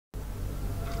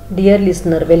Dear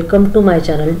listener, welcome to my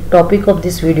channel. Topic of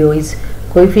this video is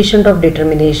coefficient of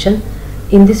determination.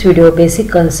 In this video, basic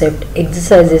concept,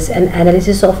 exercises and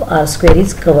analysis of R square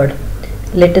is covered.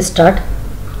 Let us start.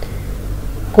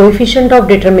 Coefficient of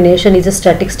determination is a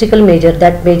statistical measure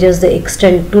that measures the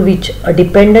extent to which a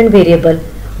dependent variable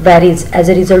varies as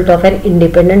a result of an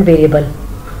independent variable.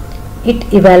 It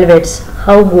evaluates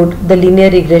how good the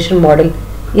linear regression model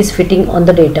is fitting on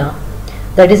the data.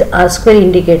 That is, R square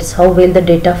indicates how well the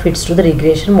data fits to the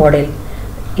regression model.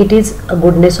 It is a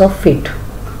goodness of fit.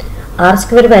 R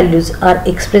square values are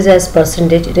expressed as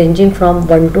percentage ranging from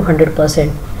 1 to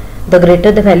 100%. The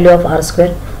greater the value of R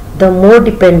square, the more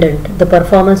dependent the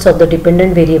performance of the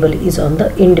dependent variable is on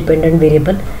the independent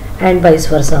variable, and vice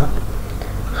versa.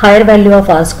 Higher value of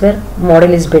R square,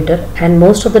 model is better and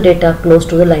most of the data close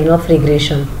to the line of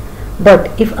regression.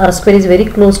 But if R square is very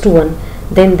close to 1,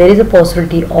 then there is a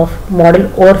possibility of model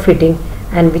overfitting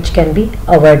and which can be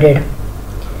avoided.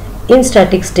 In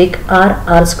statistics,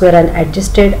 R square and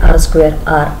adjusted R square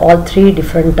are all three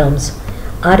different terms.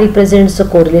 R represents the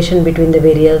correlation between the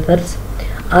variables.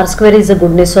 R square is the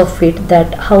goodness of fit,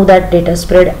 that how that data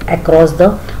spread across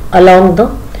along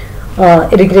the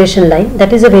regression line,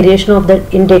 that is a variation of the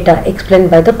in data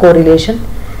explained by the correlation.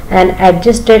 And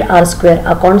adjusted R square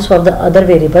accounts for the other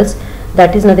variables,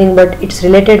 that is nothing but it's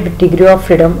related with degree of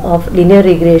freedom of linear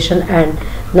regression and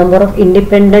number of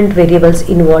independent variables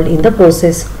involved in the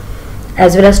process,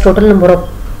 as well as total number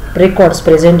of records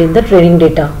present in the training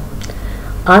data.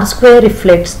 R square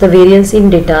reflects the variance in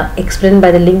data explained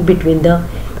by the link between the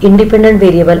independent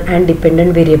variable and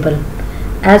dependent variable,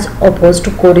 as opposed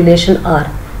to correlation R,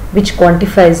 which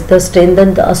quantifies the strength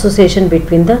and the association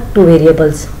between the two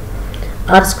variables.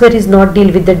 R square is not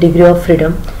deal with the degree of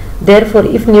freedom. Therefore,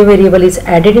 if new variable is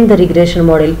added in the regression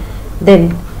model,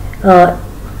 then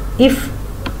if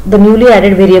the newly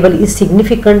added variable is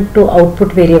significant to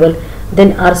output variable,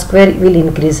 then R square will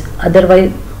increase.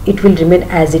 Otherwise, it will remain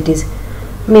as it is.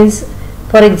 Means,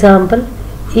 for example,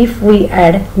 if we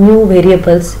add new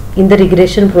variables in the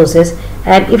regression process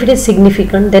and if it is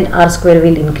significant, then R square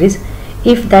will increase.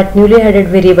 If that newly added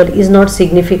variable is not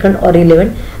significant or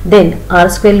relevant, then R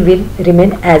square will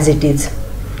remain as it is.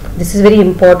 This is very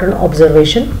important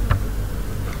observation.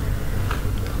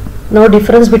 Now,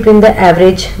 difference between the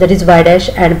average, that is y dash,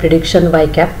 and prediction y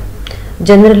cap.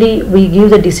 Generally, we give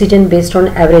the decision based on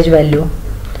average value.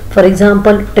 For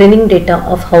example, training data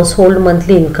of household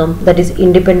monthly income, that is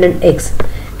independent X,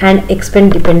 and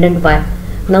expense dependent Y.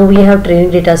 Now we have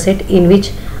training data set in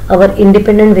which our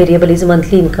independent variable is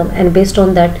monthly income, and based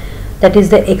on that, that is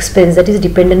the expense, that is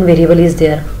dependent variable is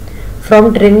there.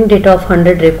 From training data of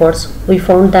 100 records, we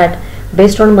found that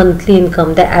based on monthly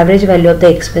income, the average value of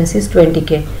the expense is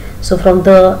 20k. So from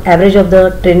the average of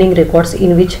the training records,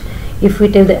 in which if we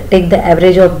take the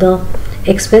average of the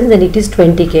expense, then it is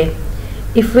 20k.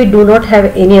 If we do not have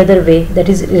any other way, that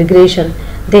is regression,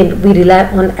 then we rely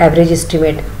on average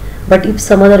estimate. But if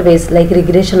some other ways like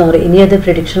regression or any other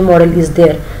prediction model is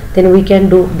there, then we can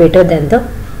do better than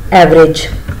the average.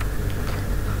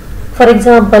 For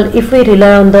example, if we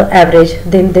rely on the average,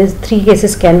 then these three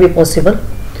cases can be possible.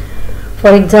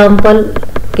 For example,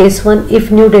 case 1, if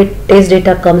new test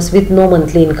data comes with no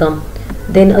monthly income,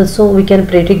 then also we can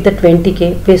predict the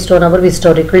 20k based on our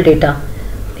historical data.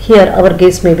 Here our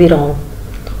guess may be wrong.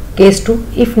 Case 2,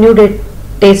 if new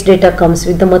test data comes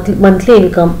with the monthly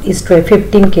income is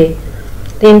 15k,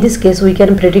 then in this case we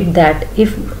can predict that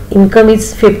if income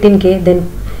is 15k,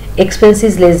 then expense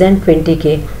is less than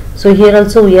 20k. So here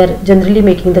also we are generally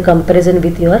making the comparison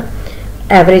with your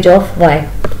average of Y.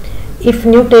 If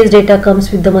new test data comes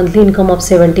with the monthly income of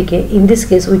 70k, in this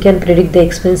case we can predict the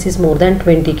expense is more than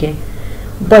 20k.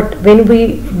 But when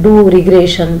we do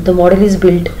regression, the model is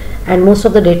built and most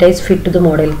of the data is fit to the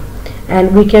model,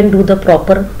 and we can do the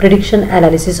proper prediction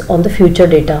analysis on the future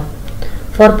data.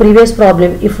 For previous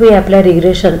problem, if we apply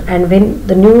regression and when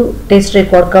the new test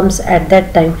record comes at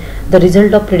that time, the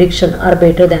result of prediction are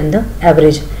better than the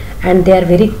average and they are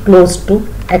very close to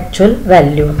actual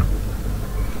value.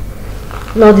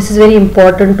 Now this is very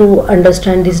important to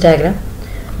understand this diagram.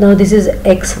 Now this is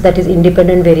X, that is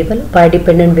independent variable, Y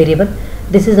dependent variable.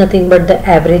 This is nothing but the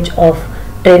average of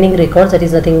training records, that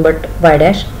is nothing but Y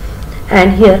dash.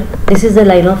 And here this is the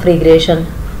line of regression,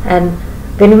 and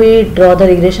when we draw the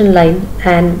regression line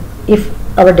and if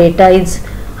our data is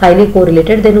highly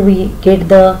correlated, then we get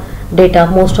the data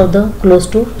most of the close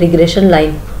to regression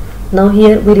line. Now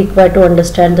here we require to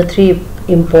understand the three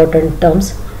important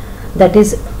terms, that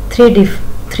is three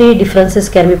differences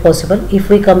can be possible if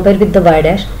we compare with the Y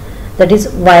dash, that is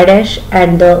Y dash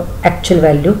and the actual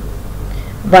value,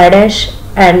 Y dash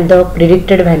and the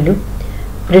predicted value,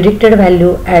 predicted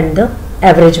value and the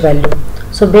average value.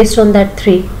 So based on that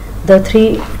the three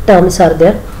terms are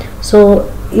there. So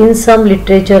in some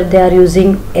literature they are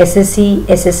using SSE,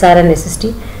 SSR and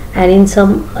SST, and in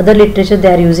some other literature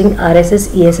they are using RSS,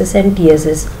 ESS and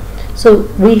TSS. So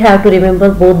we have to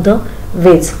remember both the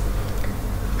ways: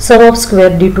 sum of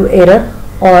square due to error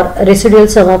or residual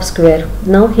sum of square.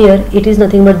 Now here it is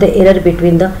nothing but the error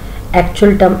between the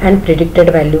actual term and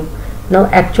predicted value. Now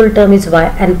actual term is y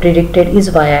and predicted is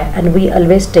yi, and we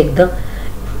always take the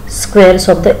squares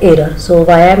of the error. So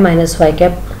yi minus y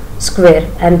cap square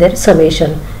and their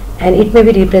summation, and it may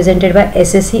be represented by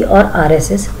SSE or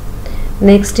RSS.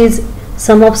 Next is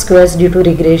sum of squares due to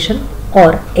regression or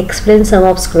explain sum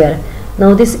of square.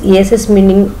 Now this ESS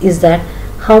meaning is that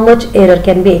how much error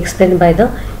can be explained by the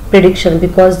prediction,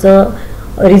 because the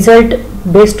result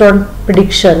based on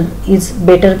prediction is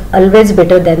always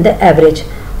better than the average.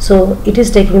 So it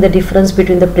is taking the difference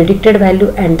between the predicted value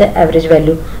and the average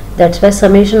value. That's why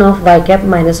summation of y cap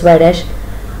minus y dash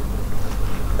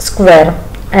square.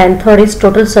 And third is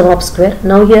total sum of square.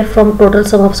 Now here from total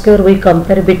sum of square we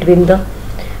compare between the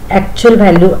actual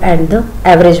value and the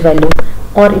average value,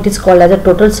 or it is called as a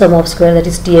total sum of square, that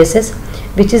is TSS,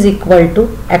 which is equal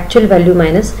to actual value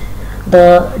minus the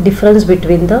difference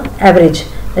between the average,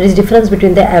 that is difference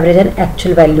between the average and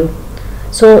actual value.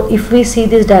 So if we see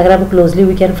this diagram closely,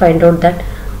 we can find out that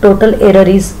total error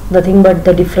is nothing but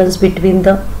the difference between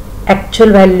the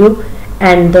actual value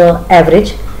and the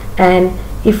average, and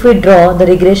if we draw the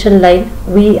regression line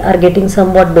we are getting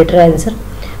somewhat better answer,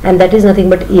 and that is nothing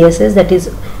but ESS, that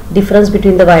is difference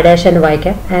between the y dash and y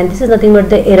cap, and this is nothing but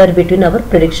the error between our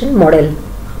prediction model.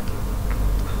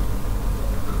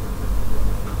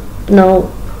 Now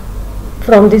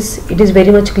from this it is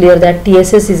very much clear that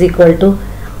TSS is equal to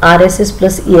RSS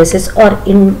plus ESS, or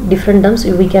in different terms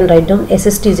we can write down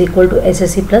SST is equal to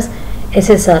SSE plus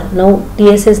SSR. Now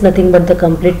TSS is nothing but the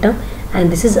complete term,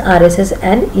 and this is RSS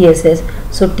and ESS.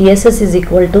 So TSS is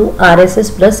equal to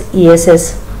RSS plus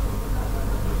ESS.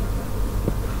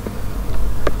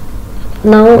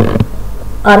 Now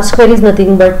R square is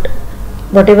nothing but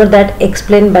whatever that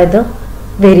explained by the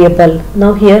variable.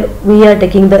 Now here we are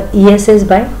taking the ESS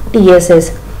by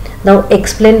TSS. Now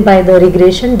explained by the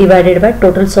regression divided by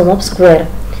total sum of square.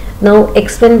 Now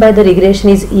explained by the regression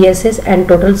is ESS and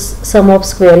total sum of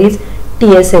square is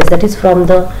TSS, that is from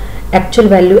the actual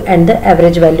value and the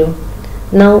average value.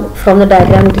 Now from the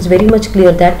diagram it is very much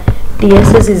clear that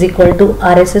TSS is equal to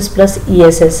RSS plus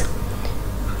ESS.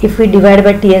 If we divide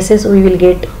by TSS we will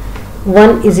get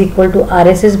 1 is equal to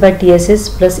RSS by TSS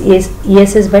plus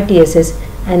ESS by TSS,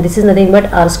 and this is nothing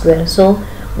but R square. So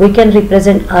we can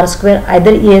represent R square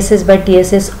either ESS by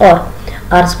TSS or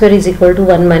R square is equal to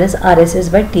 1 minus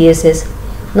RSS by TSS.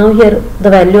 Now here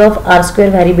the value of R square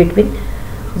vary between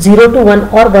 0 to 1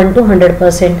 or 1 to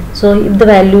 100%. So if the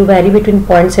value vary between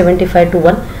 0.75 to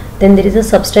 1, then there is a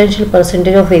substantial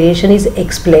percentage of variation is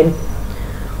explained.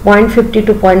 0.50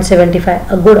 to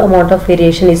 0.75, a good amount of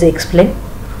variation is explained,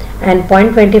 and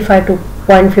 0.25 to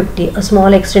 0.50, a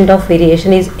small extent of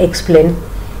variation is explained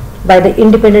by the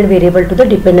independent variable to the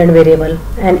dependent variable.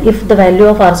 And if the value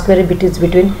of R square is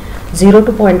between 0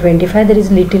 to 0.25, there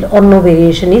is little or no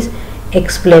variation is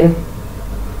explained.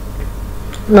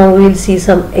 Now we will see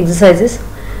some exercises.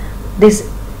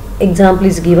 This example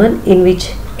is given in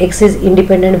which x is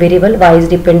independent variable, y is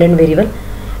dependent variable,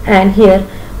 and here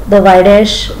the y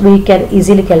dash we can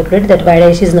easily calculate, that y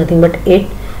dash is nothing but 8,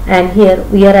 and here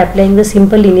we are applying the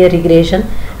simple linear regression,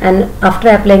 and after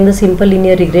applying the simple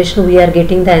linear regression we are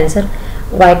getting the answer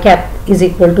y cap is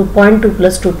equal to 0.2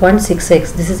 plus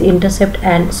 2.6x. This is intercept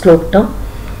and slope term.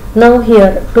 Now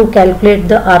here to calculate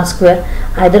the R square,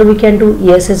 either we can do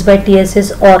ESS by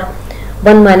TSS or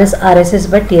 1 minus RSS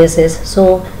by TSS.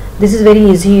 So this is very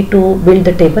easy to build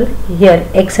the table. Here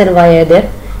x and y are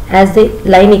there. As the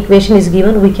line equation is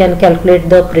given, we can calculate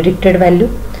the predicted value.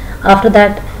 After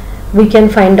that we can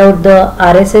find out the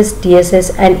RSS,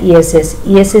 TSS and ESS.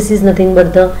 ESS is nothing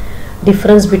but the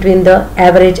difference between the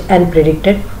average and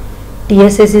predicted.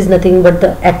 TSS is nothing but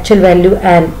the actual value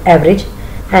and average,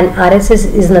 and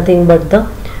RSS is nothing but the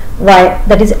y,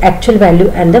 that is actual value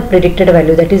and the predicted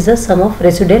value, that is the sum of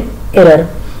residual error.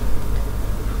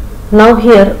 Now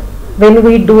here when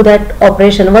we do that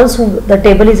operation, once the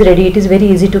table is ready, it is very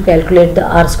easy to calculate the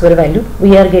R square value.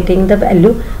 We are getting the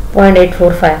value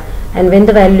 0.845, and when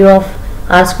the value of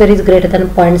R square is greater than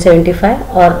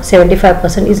 0.75 or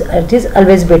 75%, it is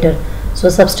always better. So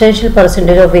substantial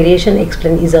percentage of variation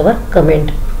explained is our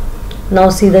comment. Now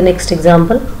see the next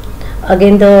example.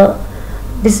 Again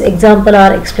this example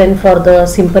are explained for the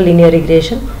simple linear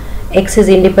regression. X is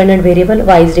independent variable,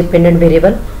 y is dependent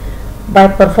variable. by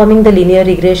performing the linear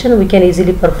regression, we can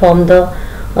easily perform the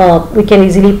we can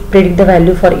easily predict the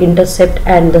value for intercept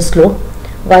and the slope.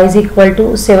 Y is equal to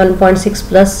 7.6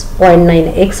 plus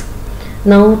 0.9x.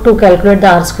 Now to calculate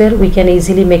the R square, we can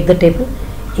easily make the table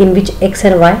in which x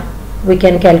and y we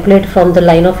can calculate from the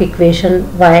line of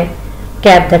equation y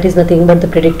cap, that is nothing but the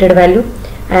predicted value,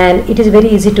 and it is very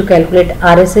easy to calculate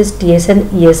RSS, TS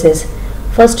and ESS.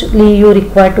 Firstly, you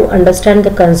require to understand the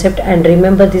concept and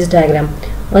remember this diagram.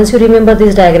 Once you remember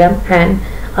this diagram, and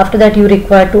after that you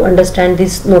require to understand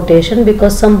this notation,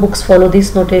 because some books follow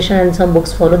this notation and some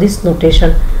books follow this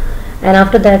notation, and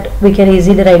after that we can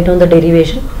easily write down the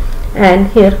derivation. And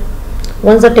here,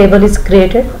 once the table is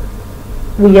created,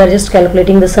 we are just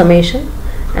calculating the summation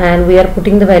and we are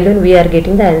putting the value and we are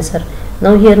getting the answer.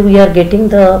 Now here we are getting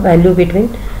the value between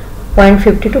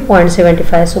 0.50 to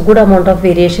 0.75, so good amount of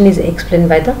variation is explained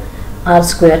by the R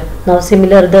square. Now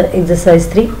similar the exercise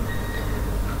 3,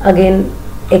 again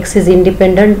x is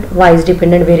independent, y is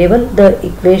dependent variable, the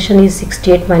equation is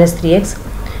 68 minus 3x.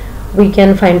 We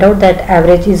can find out that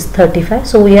average is 35,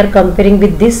 so we are comparing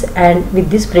with this and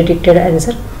with this predicted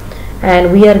answer,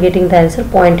 and we are getting the answer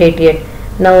 0.88.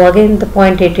 Now again the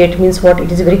 0.88 means what?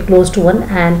 It is very close to 1,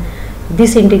 and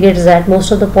this indicates that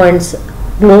most of the points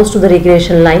close to the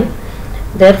regression line.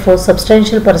 Therefore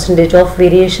substantial percentage of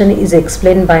variation is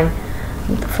explained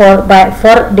for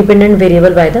dependent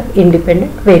variable by the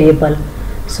independent variable.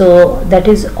 So that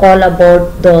is all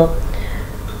about the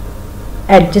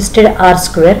adjusted R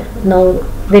square. Now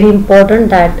very important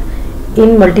that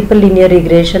in multiple linear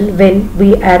regression, when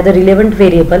we add the relevant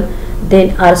variable,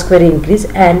 then R square increase,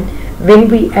 and when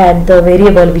we add the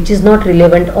variable which is not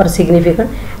relevant or significant,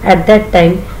 at that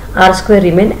time R square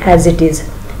remain as it is,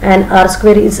 and R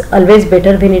square is always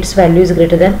better when its value is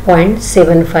greater than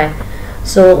 0.75.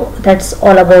 So that's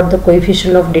all about the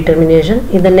coefficient of determination.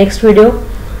 In the next video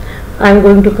I am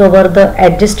going to cover the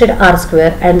adjusted R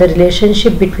square and the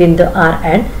relationship between the R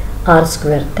and R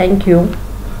square. Thank you.